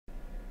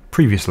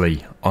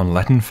Previously on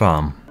Letton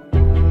Farm.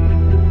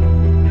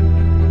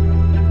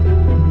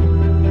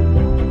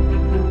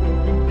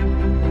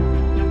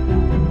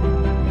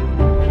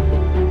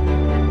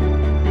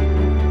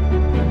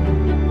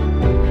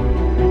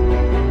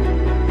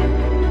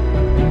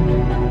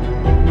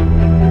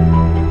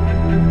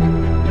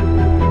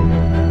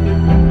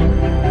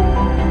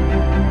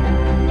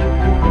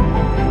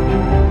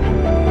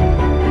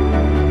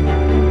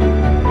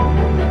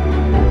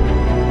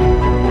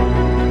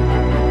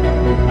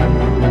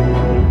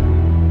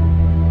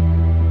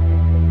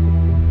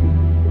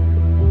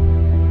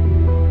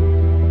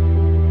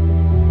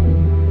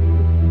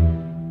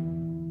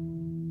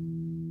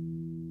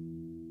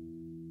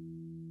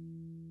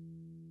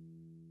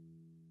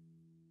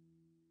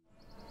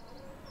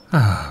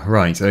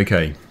 Right,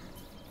 okay.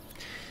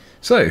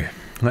 So,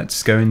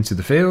 let's go into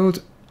the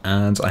field,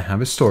 and I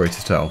have a story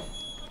to tell.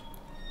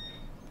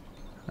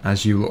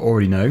 As you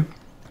already know,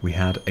 we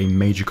had a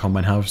major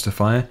combine harvester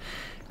fire,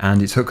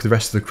 and it took the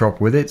rest of the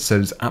crop with it, so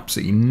there's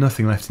absolutely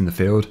nothing left in the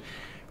field.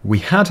 We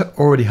had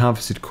already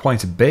harvested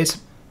quite a bit,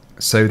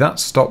 so that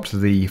stopped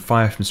the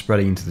fire from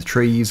spreading into the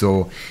trees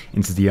or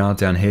into the yard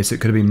down here, so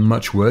it could have been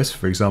much worse.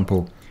 For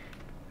example,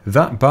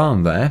 that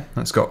barn there,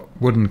 that's got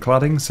wooden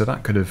cladding, so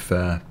that could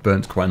have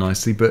burnt quite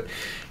nicely. But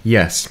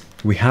yes,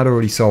 we had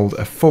already sold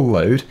a full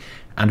load,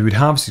 and we'd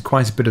harvested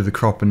quite a bit of the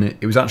crop, and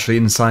it was actually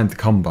inside the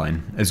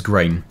combine as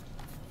grain.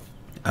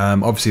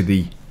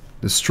 Obviously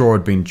the straw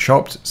had been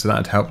chopped, so that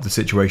had helped the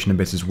situation a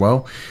bit as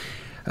well.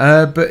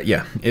 But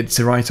yeah, it's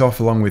a write-off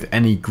along with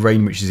any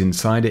grain which is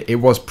inside it. It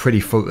was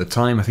pretty full at the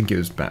time. I think it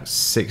was about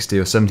 60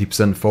 or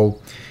 70%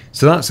 full.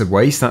 So that's a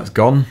waste, that's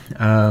gone,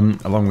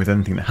 along with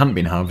anything that hadn't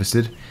been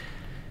harvested.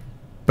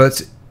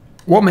 But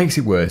what makes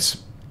it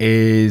worse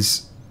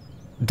is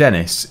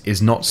Dennis is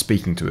not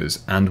speaking to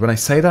us. And when I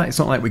say that, it's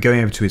not like we're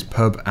going over to his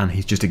pub and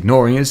he's just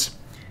ignoring us.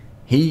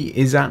 He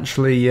is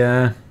actually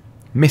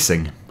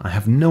missing. I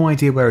have no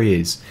idea where he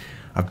is.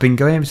 I've been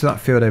going over to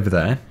that field over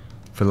there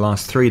for the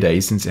last 3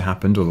 days since it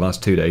happened, or the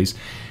last 2 days.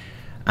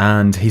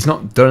 And he's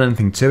not done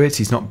anything to it.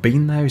 He's not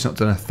been there. He's not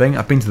done a thing.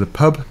 I've been to the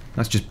pub.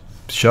 That's just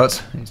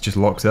shut. It's just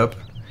locked up.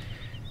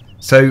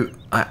 So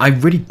I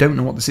really don't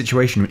know what the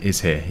situation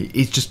is here.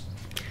 It's just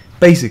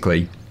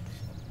basically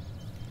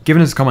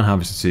given us a common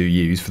harvester to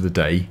use for the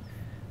day,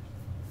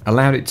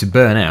 allowed it to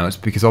burn out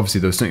because obviously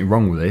there was something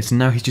wrong with it, and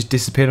now he's just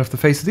disappeared off the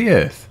face of the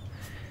earth.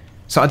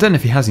 So I don't know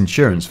if he has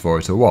insurance for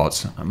it or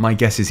what. My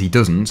guess is he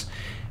doesn't.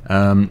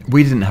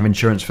 We didn't have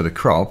insurance for the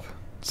crop,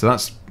 so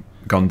that's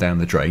gone down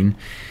the drain.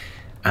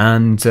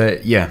 And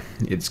yeah,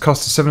 it's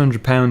cost us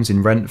 £700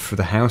 in rent for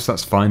the house.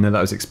 That's fine though,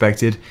 that was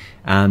expected.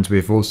 And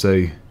we've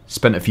also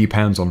spent a few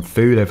pounds on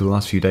food over the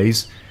last few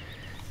days.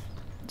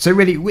 So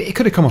really, it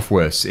could have come off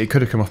worse. It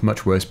could have come off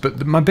much worse.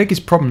 But my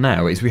biggest problem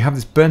now is we have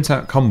this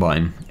burnt-out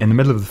combine in the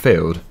middle of the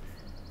field,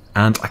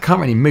 and I can't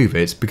really move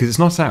it because it's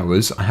not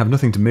ours. I have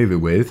nothing to move it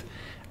with,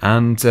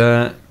 and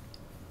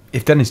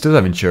if Dennis does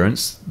have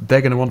insurance,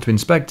 they're going to want to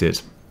inspect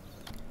it.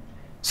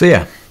 So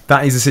yeah,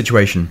 that is the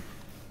situation.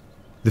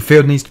 The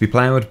field needs to be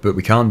ploughed, but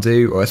we can't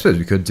do, or I suppose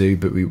we could do,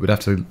 but we would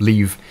have to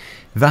leave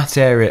that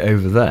area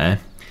over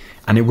there.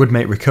 And it would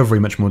make recovery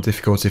much more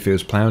difficult if it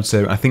was ploughed,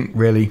 so I think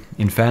really,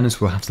 in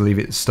fairness, we'll have to leave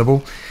it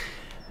stubble.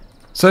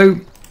 So,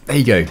 there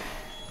you go.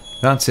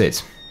 That's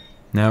it.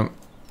 Now,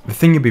 the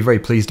thing you'll be very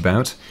pleased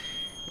about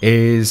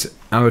is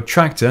our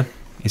tractor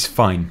is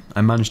fine.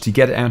 I managed to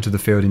get it out of the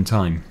field in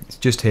time. It's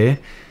just here,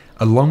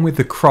 along with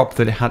the crop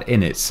that it had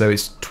in it. So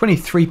it's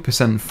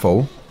 23%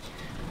 full,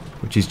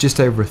 which is just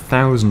over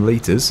 1,000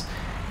 litres,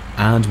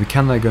 and we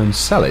can now go and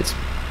sell it.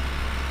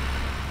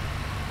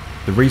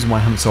 The reason why I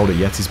haven't sold it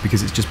yet is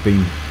because it's just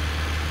been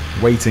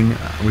waiting.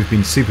 We've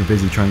been super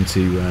busy trying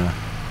to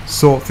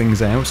sort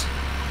things out,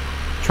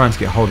 trying to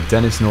get hold of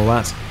Dennis and all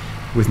that,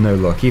 with no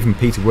luck. Even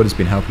Peter Wood has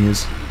been helping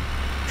us,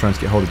 trying to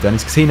get hold of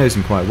Dennis, because he knows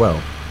him quite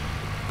well.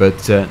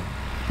 But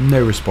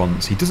no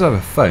response. He does have a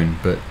phone,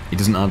 but he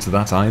doesn't answer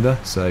that either,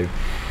 so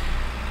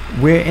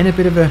we're in a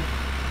bit of a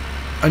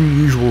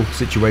unusual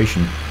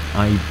situation.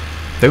 I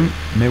don't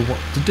know what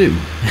to do.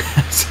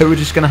 So we're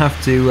just going to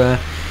have to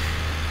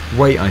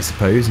wait, I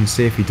suppose, and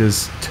see if he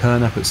does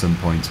turn up at some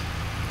point.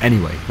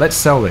 Anyway, let's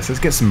sell this. Let's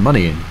get some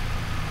money in.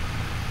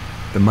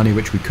 The money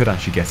which we could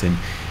actually get in.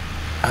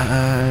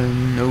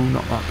 No,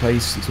 not that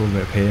place. It's all the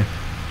way up here.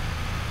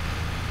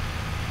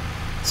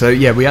 So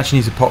yeah, we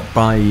actually need to pop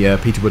by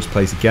Peter Wood's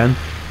place again.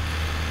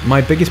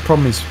 My biggest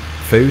problem is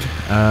food.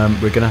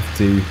 We're going to have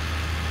to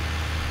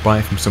buy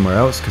it from somewhere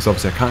else, because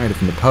obviously I can't get it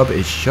from the pub.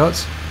 It's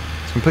shut.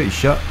 It's completely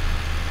shut.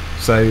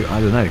 So, I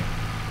don't know.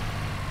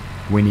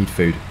 We need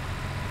food.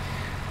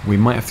 We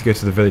might have to go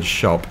to the village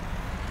shop.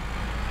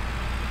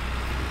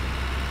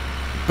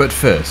 But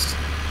first,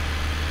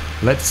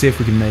 let's see if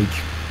we can make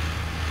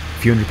a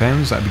few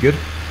 £100. That'd be good.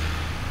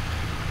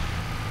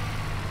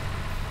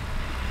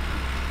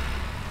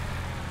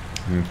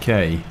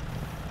 Okay.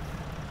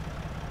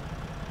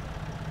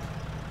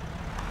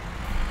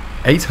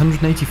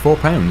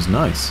 £884,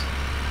 nice.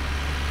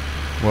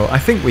 Well, I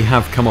think we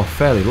have come off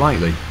fairly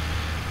lightly.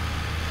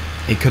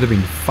 It could have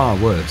been far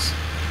worse,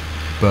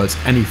 but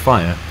any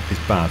fire is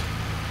bad.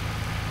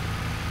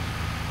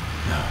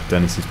 Oh,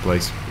 Dennis's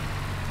place.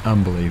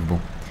 Unbelievable.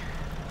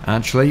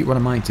 Actually, what I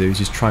might do is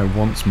just try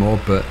once more,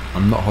 but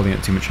I'm not holding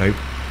out too much hope.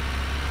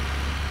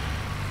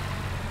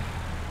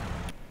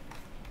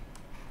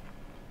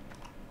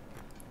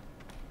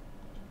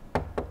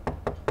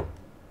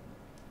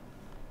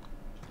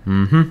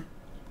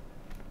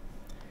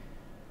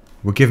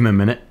 We'll give him a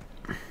minute.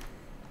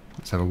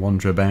 Let's have a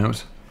wander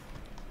about.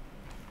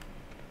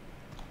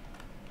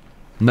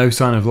 No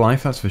sign of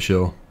life, that's for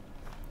sure.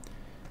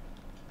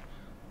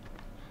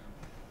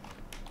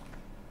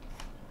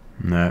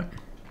 No.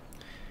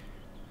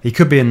 He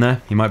could be in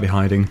there, he might be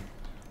hiding.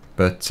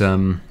 But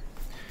I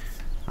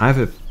have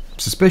a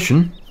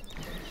suspicion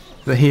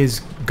that he has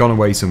gone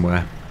away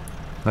somewhere.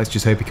 Let's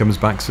just hope he comes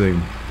back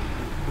soon.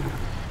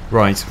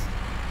 Right,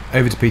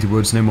 over to Peter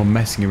Woods, no more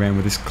messing around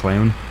with this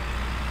clown.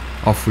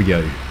 Off we go.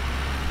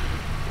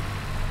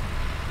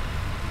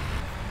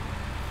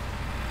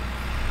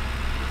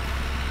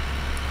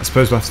 I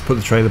suppose we'll have to put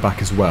the trailer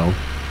back as well.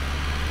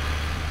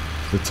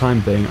 For the time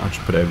being, I'll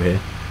just put it over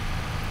here.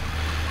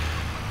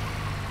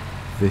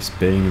 This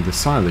being the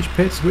silage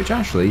pit, which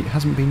actually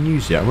hasn't been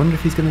used yet. I wonder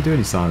if he's going to do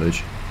any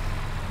silage.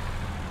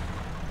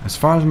 As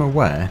far as I'm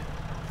aware,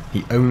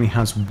 he only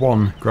has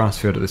one grass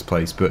field at this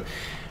place, but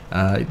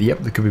yep,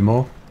 there could be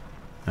more.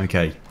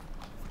 Okay.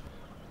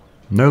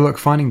 No luck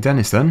finding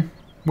Dennis then.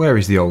 Where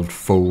is the old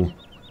fool?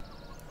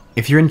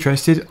 If you're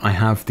interested, I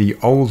have the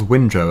old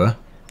windrower,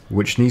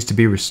 which needs to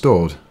be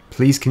restored.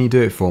 Please can you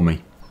do it for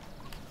me?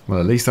 Well,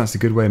 at least that's a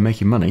good way of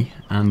making money,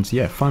 and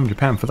yeah,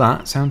 £500 for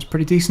that sounds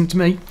pretty decent to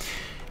me.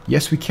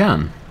 Yes, we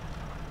can.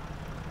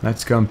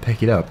 Let's go and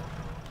pick it up.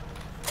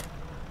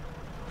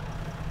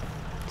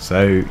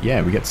 So,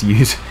 yeah, we get to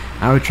use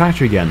our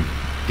tractor again.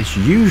 It's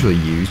usually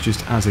used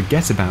just as a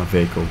get-about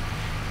vehicle.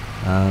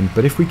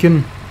 But if we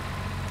can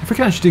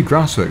actually do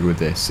grass work with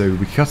this, so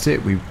we cut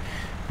it, we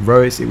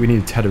row it, we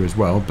need a tedder as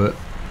well, but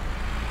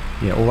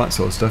yeah, all that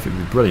sort of stuff, it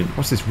would be brilliant.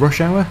 What's this,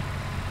 rush hour?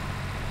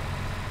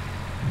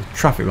 The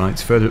traffic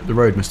lights further up the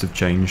road must have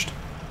changed.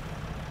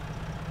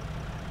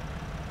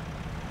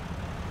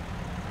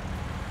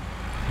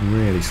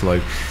 Really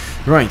slow.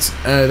 Right,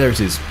 there it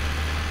is.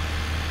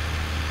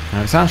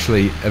 Now it's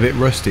actually a bit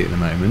rusty at the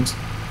moment,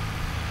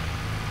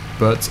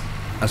 but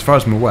as far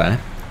as I'm aware,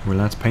 we're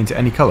allowed to paint it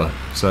any colour,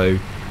 so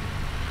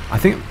I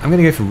think I'm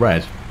going to go for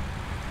red,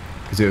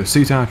 because it will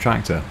suit our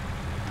tractor.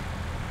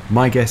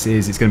 My guess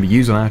is it's going to be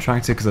used on our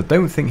tractor, because I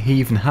don't think he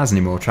even has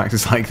any more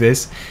tractors like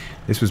this.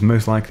 This was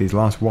most likely his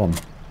last one.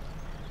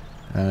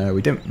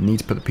 We don't need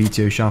to put the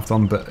PTO shaft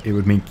on, but it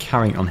would mean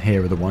carrying on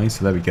here otherwise,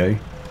 so there we go.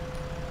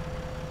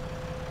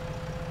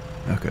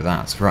 Look at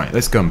that. Right,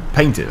 let's go and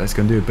paint it. Let's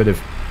go and do a bit of...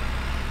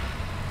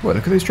 Whoa,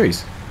 look at those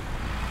trees.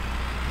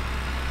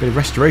 Bit of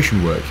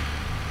restoration work.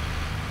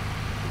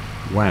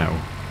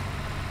 Wow.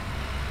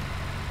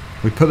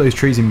 We put those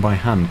trees in by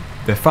hand.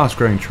 They're fast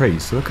growing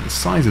trees, so look at the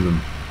size of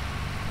them.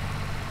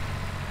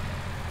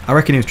 I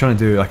reckon he was trying to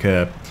do like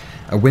a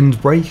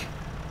windbreak,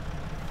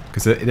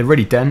 because they're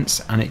really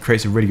dense and it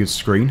creates a really good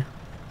screen.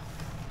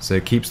 So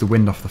it keeps the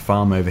wind off the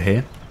farm over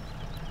here.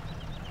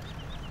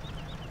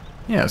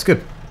 Yeah, that's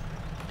good.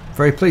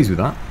 Very pleased with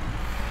that.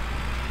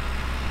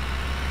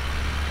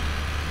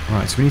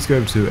 Right, so we need to go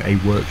over to a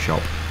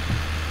workshop.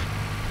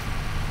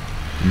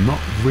 I'm not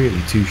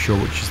really too sure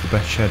which is the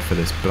best shed for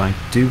this, but I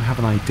do have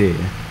an idea.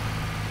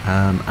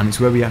 And it's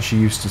where we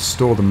actually used to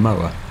store the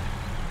mower.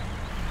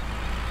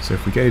 So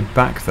if we go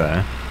back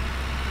there,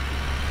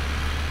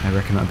 I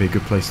reckon that'd be a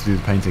good place to do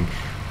the painting.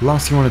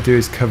 Last thing I want to do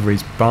is cover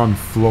his barn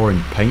floor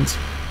in paint.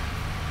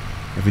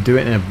 If we do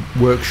it in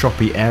a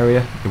workshop-y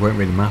area, it won't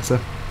really matter.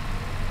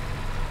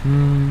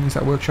 Is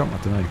that a workshop? I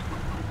don't know.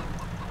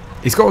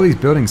 He's got all these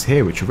buildings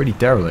here which are really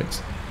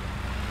derelict.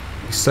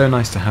 It's so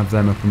nice to have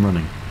them up and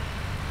running.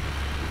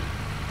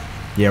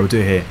 Yeah, we'll do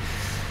it here.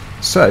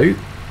 So,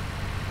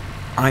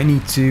 I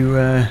need to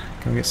go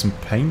and get some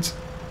paint.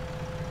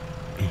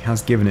 He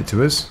has given it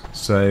to us,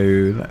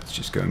 so let's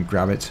just go and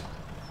grab it.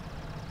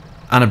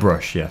 And a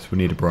brush, yes, we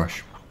need a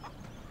brush.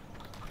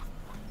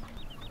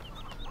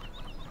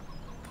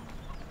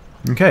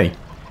 Okay.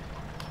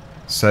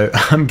 So,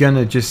 I'm going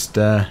to just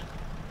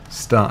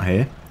start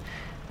here.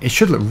 It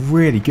should look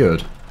really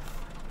good.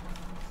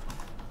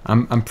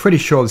 I'm pretty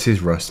sure this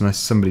is rust, unless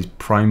somebody's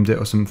primed it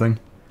or something.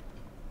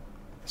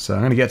 So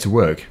I'm going to get to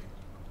work,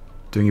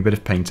 doing a bit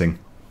of painting.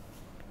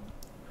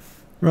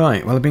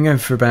 Right, well I've been going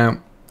for about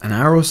an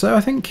hour or so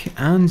I think,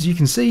 and you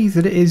can see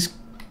that it is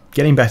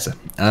getting better.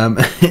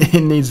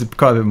 It needs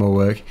quite a bit more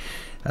work,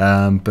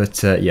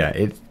 but yeah,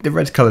 the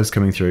red colour's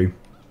coming through.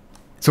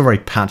 It's all very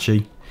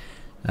patchy,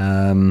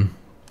 but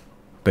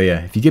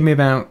yeah, if you give me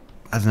about,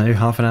 I don't know,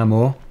 half an hour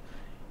more,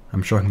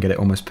 I'm sure I can get it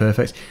almost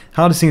perfect.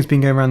 Hardest thing has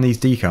been going around these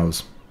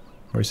decals,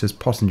 where it says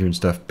Pottinger and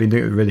stuff. Been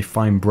doing it with a really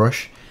fine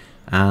brush,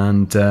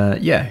 and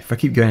yeah, if I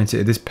keep going at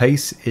it at this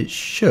pace, it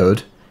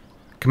should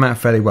come out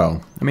fairly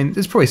well. I mean,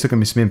 there's probably still going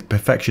to be some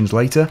imperfections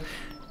later,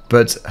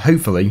 but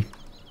hopefully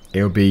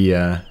it'll be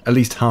at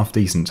least half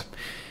decent.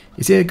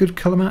 Is it a good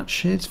colour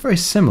match? It's very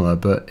similar,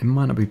 but it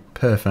might not be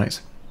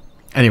perfect.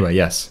 Anyway,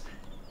 yes.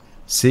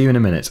 See you in a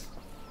minute.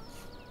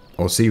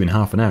 Or see you in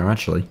half an hour,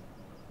 actually.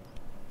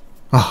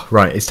 Oh,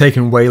 right, it's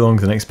taken way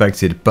longer than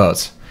expected,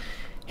 but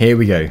here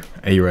we go.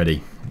 Are you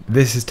ready?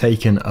 This has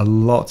taken a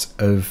lot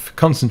of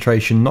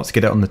concentration not to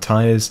get it on the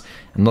tyres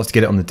and not to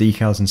get it on the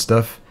decals and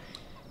stuff.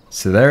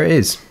 So there it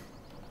is.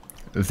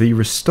 The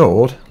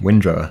restored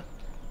windrower.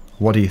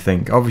 What do you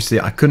think? Obviously,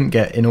 I couldn't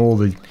get in all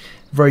the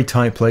very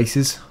tight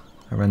places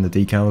around the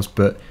decals,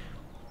 but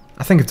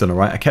I think I've done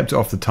alright. I kept it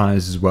off the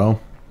tyres as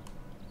well.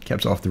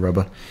 Kept it off the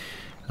rubber.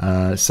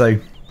 So,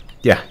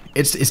 yeah,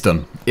 it's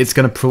done. It's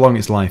going to prolong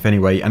its life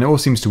anyway, and it all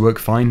seems to work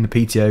fine. The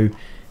PTO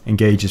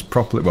engages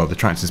properly. Well, the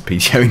tractor's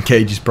PTO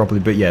engages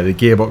properly, but yeah, the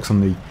gearbox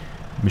on the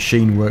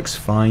machine works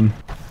fine.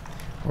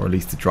 Or at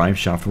least the drive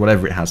shaft, or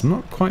whatever it has. I'm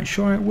not quite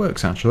sure how it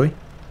works, actually.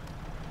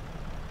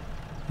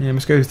 Yeah,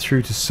 let's go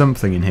through to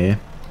something in here.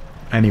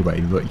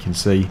 Anyway, look, you can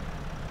see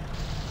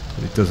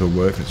that it does all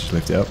work. Let's just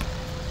lift it up.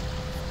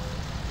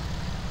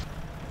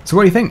 So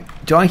what do you think?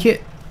 Do you like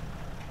it?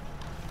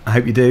 I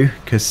hope you do,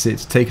 because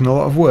it's taken a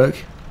lot of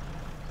work.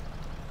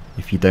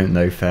 If you don't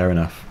know, fair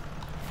enough.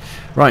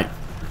 Right,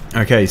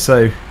 okay,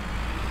 so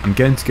I'm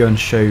going to go and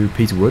show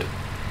Peter Wood,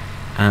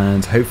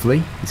 and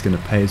hopefully he's going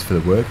to pay us for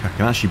the work. I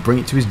can actually bring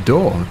it to his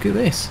door. Look at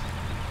this.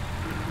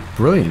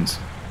 Brilliant.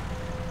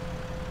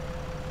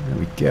 There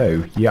we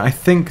go. Yeah, I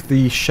think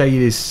the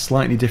shade is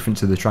slightly different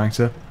to the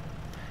tractor.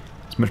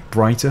 It's much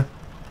brighter.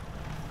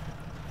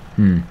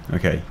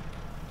 Okay.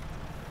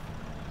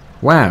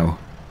 Wow.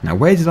 Now,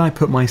 where did I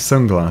put my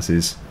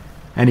sunglasses?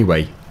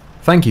 Anyway,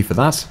 thank you for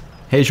that.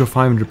 Here's your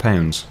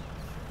 £500.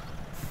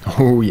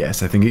 Oh,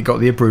 yes, I think it got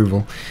the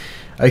approval.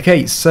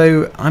 Okay,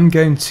 so I'm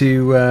going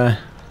to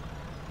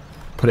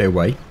put it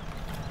away.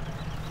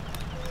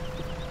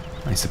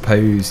 I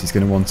suppose he's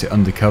going to want it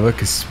undercover,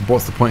 because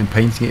what's the point in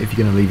painting it if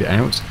you're going to leave it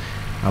out?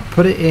 I'll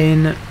put it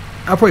in...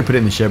 I'll probably put it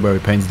in the shed where we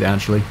painted it,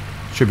 actually.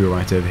 Should be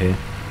alright over here.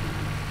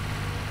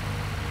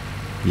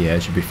 Yeah,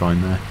 it should be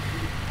fine there.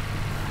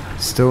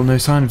 Still no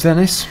sign of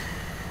Dennis.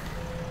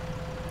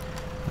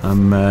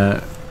 I'm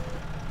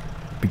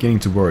beginning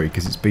to worry,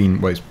 because it's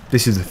been... Well,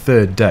 this is the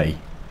third day,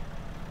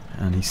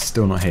 and he's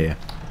still not here.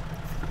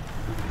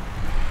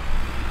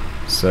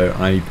 So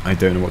I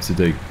don't know what to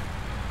do.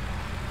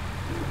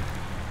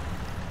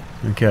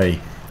 Okay,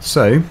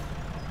 so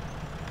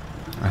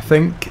I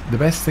think the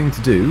best thing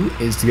to do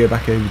is to go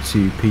back over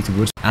to Peter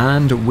Wood,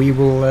 and we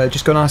will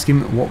just go and ask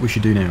him what we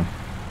should do now.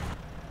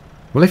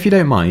 Well, if you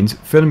don't mind,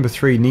 fill number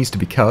 3 needs to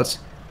be cut.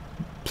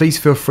 Please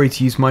feel free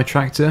to use my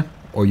tractor,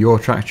 or your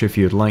tractor if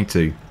you would like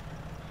to.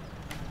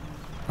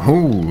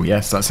 Oh,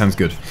 yes, that sounds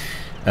good.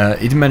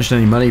 He didn't mention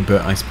any money,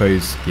 but I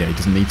suppose, yeah, he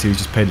doesn't need to. He's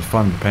just paid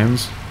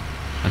 £500,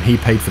 and he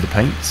paid for the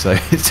paint, so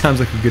it sounds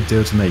like a good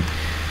deal to me.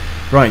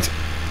 Right.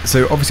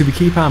 So obviously we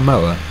keep our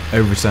mower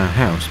over at our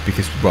house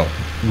because, well,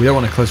 we don't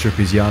want to clutter up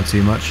his yard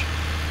too much.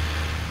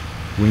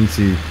 We need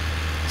to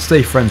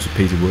stay friends with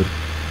Peter Wood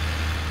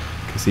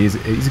because he's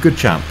a good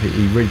chap.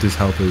 He really does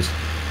help us.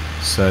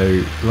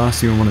 So last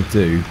thing we want to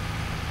do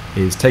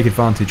is take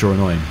advantage or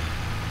annoy him.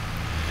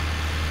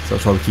 So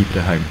that's why we keep it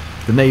at home.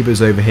 The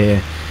neighbours over here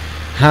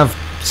have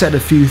said a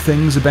few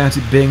things about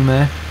it being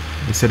there.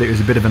 They said it was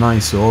a bit of an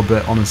eyesore,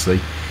 but honestly,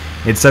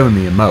 it's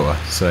only a mower,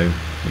 so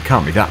it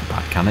can't be that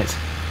bad, can it?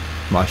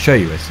 Well, I'll show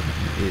you it.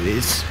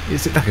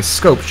 It's like a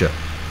sculpture.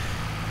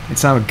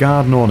 It's our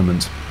garden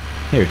ornament.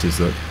 Here it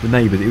is, look. The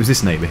neighbour, it was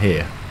this neighbour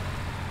here.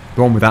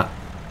 The one with that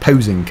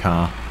posing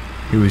car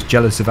who was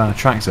jealous of our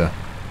tractor.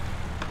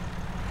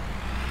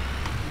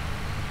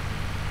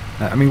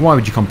 I mean, why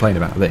would you complain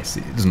about this?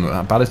 It doesn't look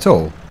that bad at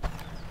all.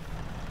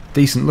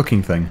 Decent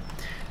looking thing.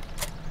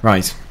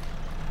 Right.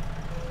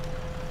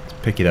 Let's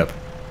pick it up.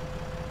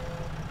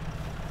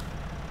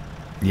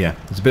 Yeah,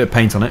 there's a bit of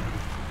paint on it.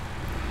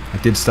 I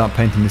did start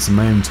painting this in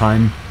my own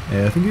time.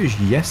 I think it was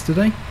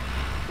yesterday.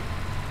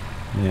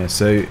 Yeah,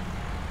 so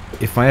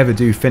if I ever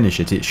do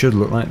finish it, it should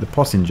look like the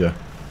Pottinger.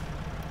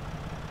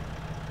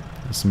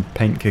 There's some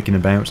paint kicking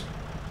about.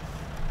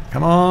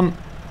 Come on!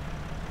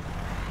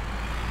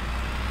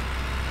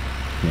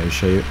 Yeah, I'll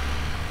show you.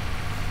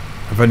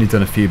 I've only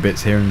done a few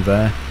bits here and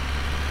there.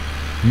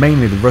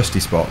 Mainly the rusty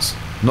spots.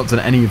 Not done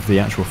any of the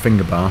actual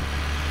finger bar.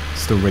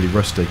 Still really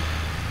rusty.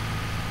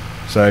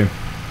 So,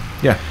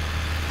 yeah.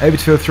 Over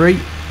to field 3.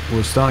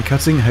 We'll start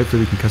cutting.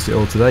 Hopefully we can cut it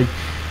all today.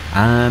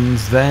 And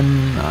then,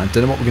 I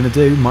don't know what we're going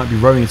to do. Might be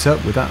rowing it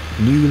up with that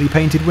newly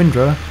painted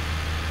windrower.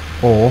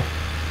 Or,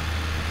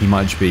 he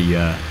might just be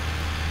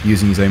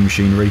using his own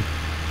machinery.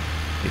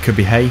 It could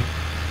be hay.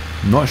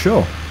 I'm not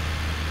sure.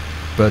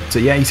 But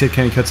yeah, he said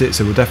can he cut it,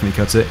 so we'll definitely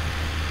cut it.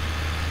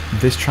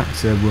 This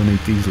tractor will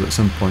need diesel at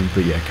some point,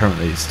 but yeah,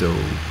 currently it's still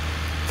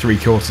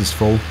 3/4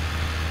 full.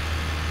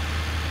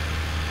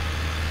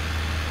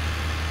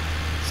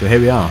 So here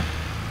we are.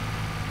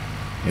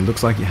 It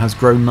looks like it has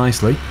grown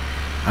nicely.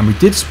 And we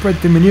did spread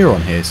the manure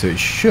on here, so it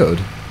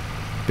should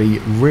be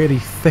really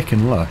thick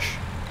and lush.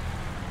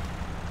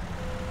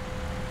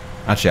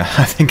 Actually,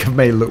 I think I've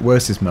made it look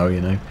worse this mower, you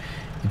know.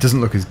 It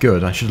doesn't look as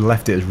good. I should have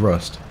left it as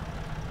rust.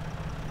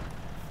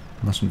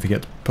 Mustn't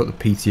forget to put the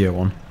PTO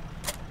on.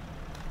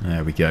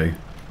 There we go.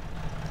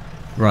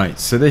 Right,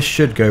 so this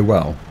should go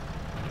well.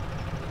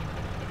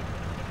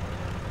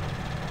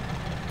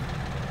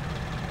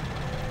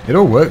 It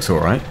all works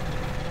alright.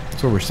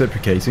 It's all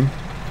reciprocating.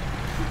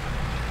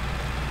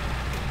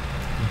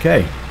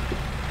 Okay.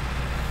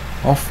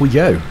 Off we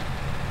go.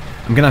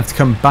 I'm going to have to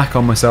come back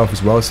on myself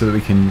as well so that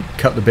we can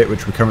cut the bit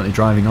which we're currently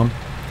driving on.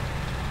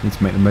 Need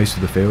to make the most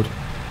of the field.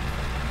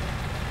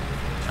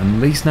 And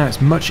at least now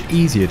it's much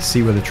easier to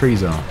see where the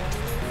trees are.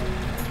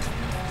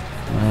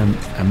 I'm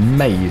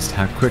amazed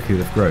how quickly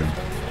they've grown.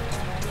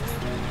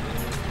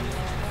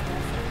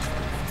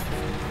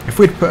 If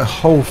we'd put a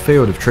whole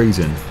field of trees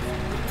in,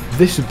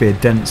 this would be a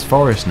dense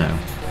forest now.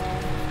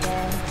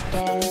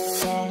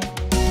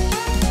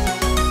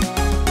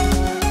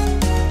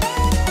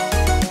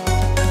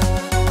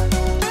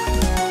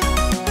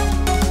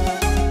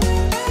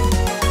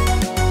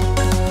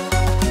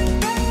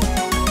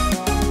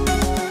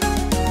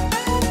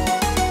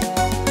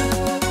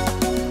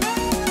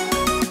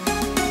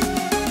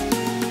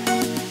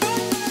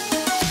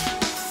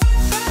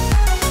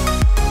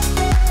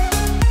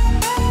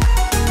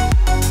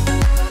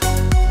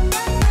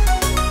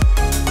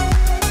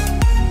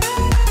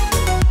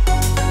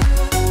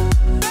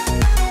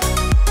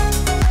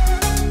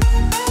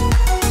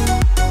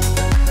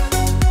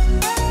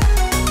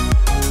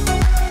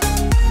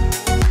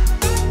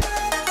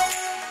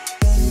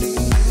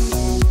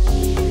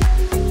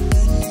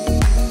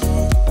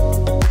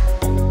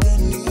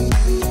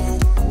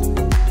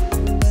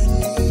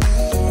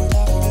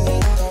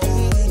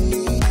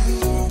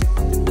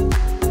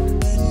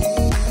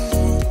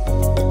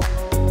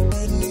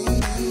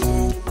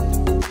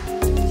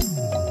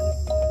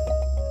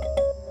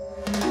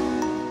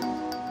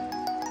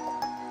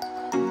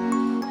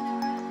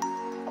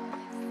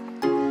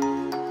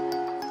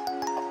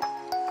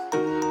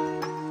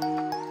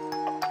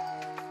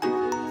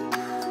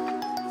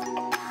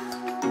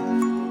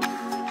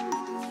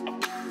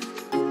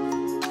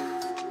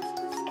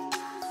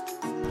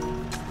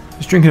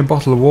 Drinking a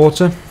bottle of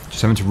water,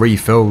 just having to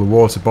refill the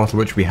water bottle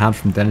which we had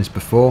from Dennis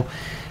before,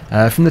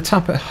 from the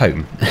tap at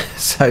home.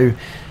 So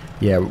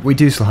yeah, we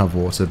do still have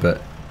water,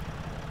 but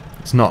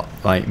it's not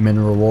like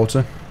mineral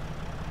water.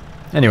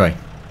 Anyway,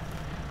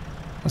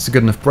 that's a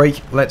good enough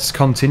break. Let's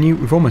continue.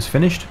 We've almost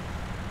finished.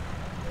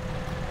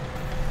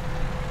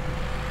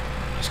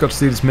 Just got to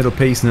do this middle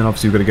piece, and then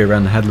obviously we've got to go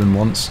around the headland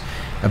once,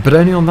 but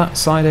only on that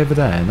side over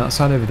there. That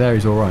side over there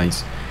is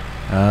alright.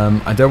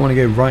 I don't want to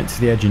go right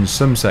to the edge in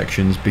some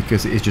sections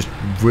because it is just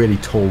really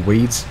tall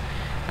weeds,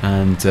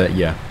 and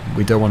yeah,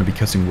 we don't want to be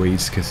cutting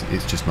weeds because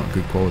it's just not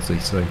good quality.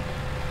 So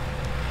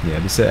yeah,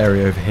 this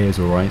area over here is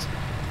alright.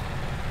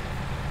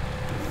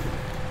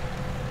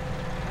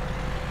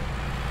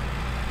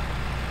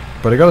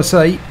 But I gotta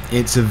say,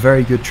 it's a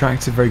very good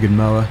tractor, very good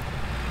mower.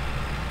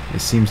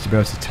 It seems to be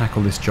able to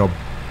tackle this job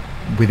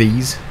with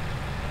ease.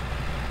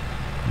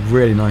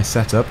 Really nice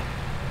setup,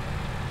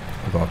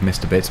 although I've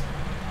missed a bit.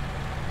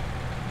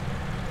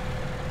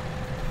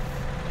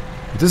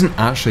 It doesn't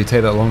actually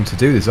take that long to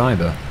do this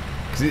either,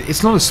 because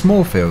it's not a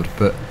small field,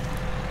 but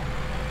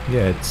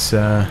yeah, it's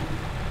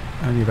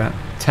only about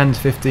 10 to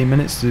 15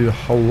 minutes to do a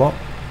whole lot,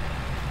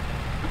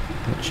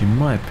 which in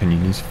my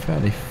opinion is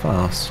fairly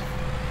fast.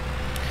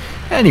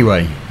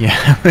 Anyway,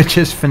 yeah, we're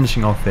just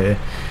finishing off here,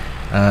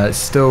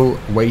 still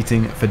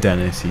waiting for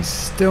Dennis. He's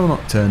still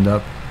not turned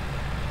up.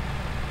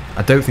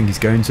 I don't think he's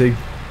going to.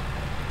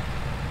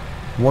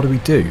 What do we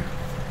do?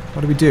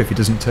 What do we do if he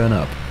doesn't turn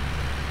up?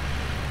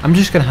 I'm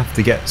just going to have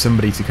to get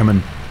somebody to come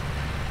and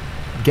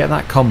get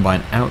that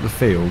combine out the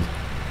field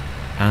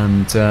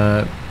and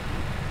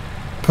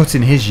put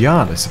in his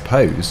yard, I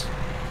suppose.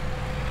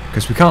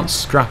 Because we can't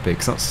scrap it,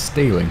 because that's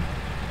stealing.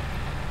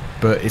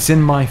 But it's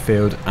in my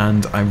field,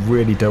 and I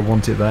really don't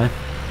want it there.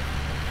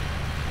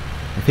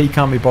 If he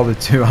can't be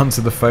bothered to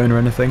answer the phone or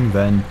anything,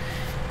 then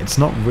it's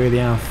not really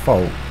our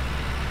fault.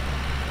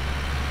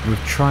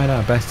 We've tried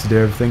our best to do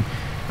everything.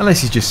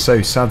 Unless he's just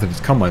so sad that his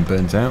combine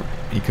burnt out.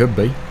 He could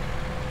be.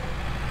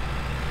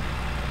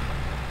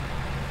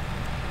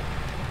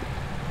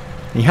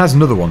 He has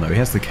another one though, he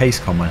has the case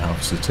combine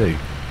harvester too.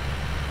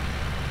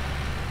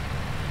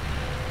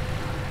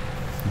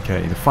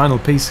 Okay, the final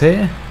piece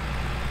here.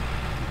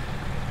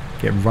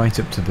 Get right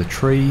up to the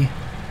tree.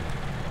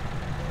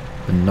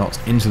 The knot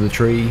into the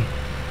tree.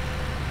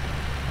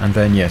 And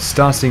then yeah,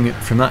 starting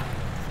from that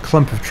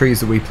clump of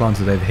trees that we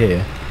planted over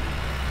here,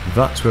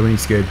 that's where we need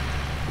to go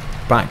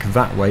back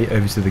that way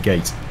over to the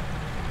gate.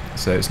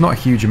 So it's not a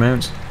huge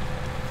amount,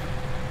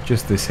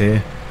 just this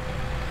here.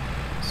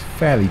 It's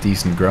fairly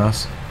decent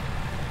grass.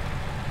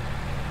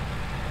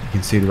 You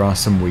can see there are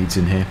some weeds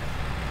in here,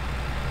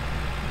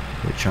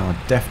 which are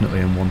definitely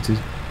unwanted.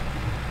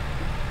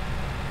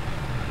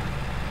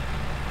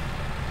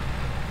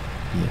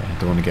 Yeah, I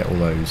don't want to get all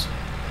those.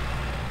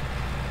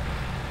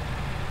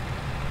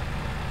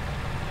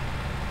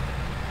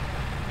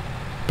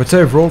 But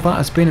overall that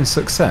has been a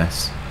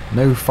success.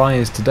 No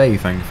fires today,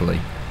 thankfully.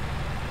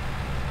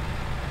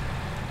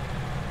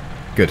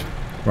 Good.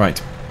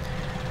 Right.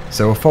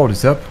 So we'll fold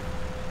it up,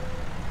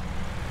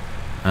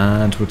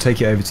 And we'll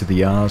take it over to the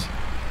yard.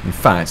 In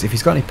fact, if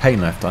he's got any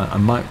paint left, I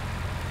might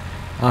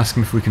ask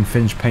him if we can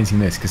finish painting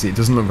this, because it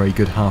doesn't look very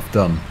good half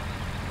done.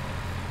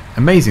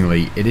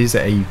 Amazingly, it is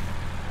a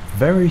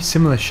very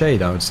similar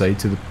shade, I would say,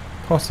 to the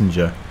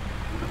Pottinger.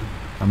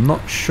 I'm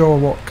not sure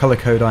what colour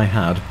code I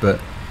had, but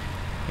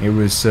it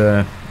was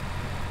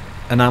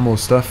enamel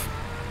stuff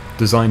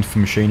designed for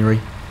machinery.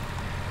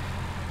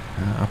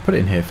 I'll put it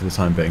in here for the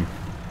time being.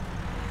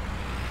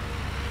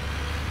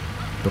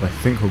 But I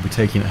think we'll be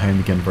taking it home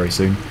again very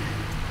soon.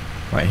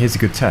 Right, here's a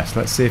good test.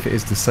 Let's see if it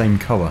is the same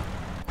colour.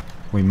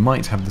 We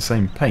might have the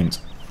same paint.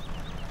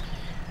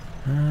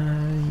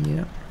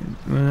 Yeah.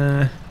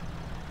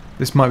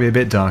 This might be a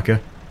bit darker.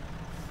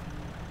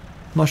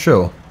 Not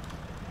sure.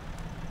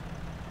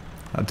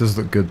 That does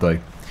look good though.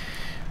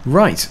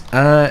 Right,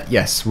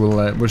 yes,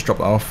 we'll just drop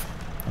that off,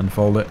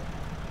 unfold it.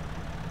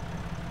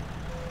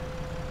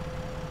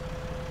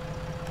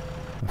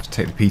 Have to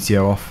take the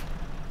PTO off.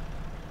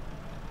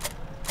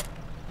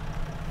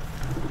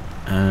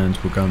 And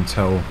we'll go and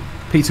tell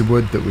Peter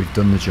Wood that we've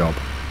done the job.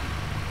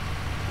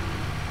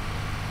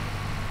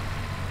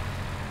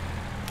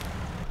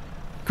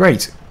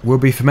 Great, we'll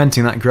be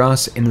fermenting that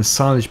grass in the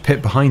silage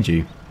pit behind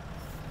you.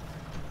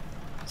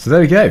 So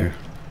there we go.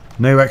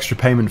 No extra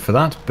payment for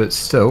that, but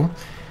still,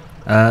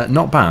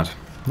 not bad.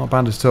 Not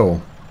bad at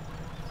all.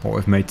 What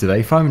we've made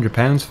today,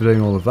 £500 for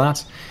doing all of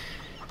that.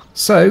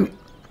 So,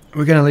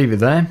 we're going to leave it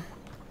there.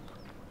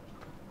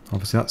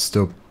 Obviously that's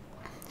still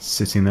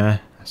sitting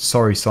there.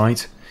 Sorry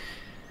sight.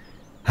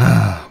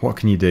 What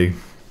can you do?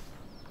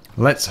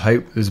 Let's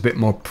hope there's a bit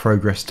more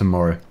progress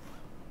tomorrow.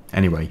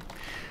 Anyway,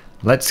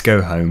 let's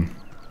go home.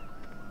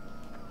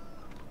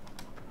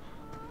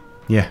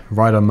 Yeah,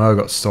 Ride-on mower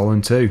got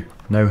stolen too.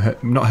 No,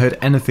 not heard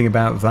anything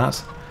about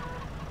that.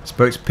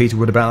 Spoke to Peter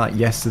Wood about that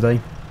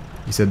yesterday.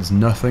 He said there's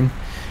nothing.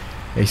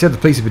 He said the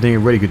police have been doing a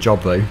really good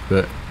job though,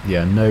 but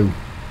yeah, no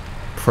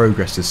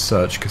progress as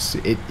such, because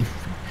it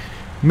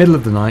middle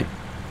of the night,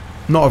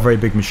 not a very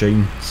big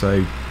machine,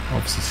 so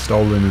obviously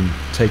stolen and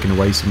taken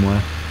away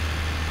somewhere.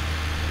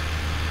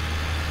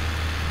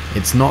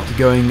 It's not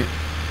going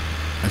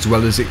as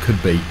well as it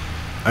could be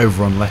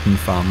over on Letton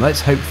Farm.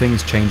 Let's hope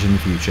things change in the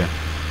future.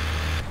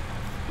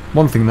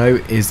 One thing though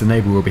is the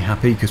neighbour will be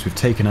happy because we've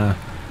taken our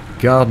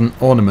garden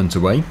ornament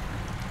away.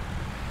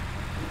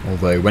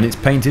 Although when it's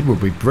painted we'll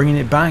be bringing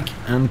it back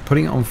and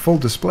putting it on full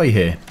display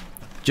here.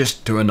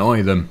 Just to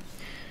annoy them.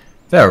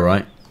 They're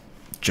alright.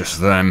 Just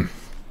them.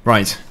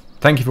 Right.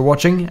 Thank you for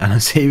watching and I'll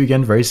see you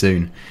again very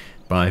soon.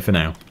 Bye for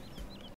now.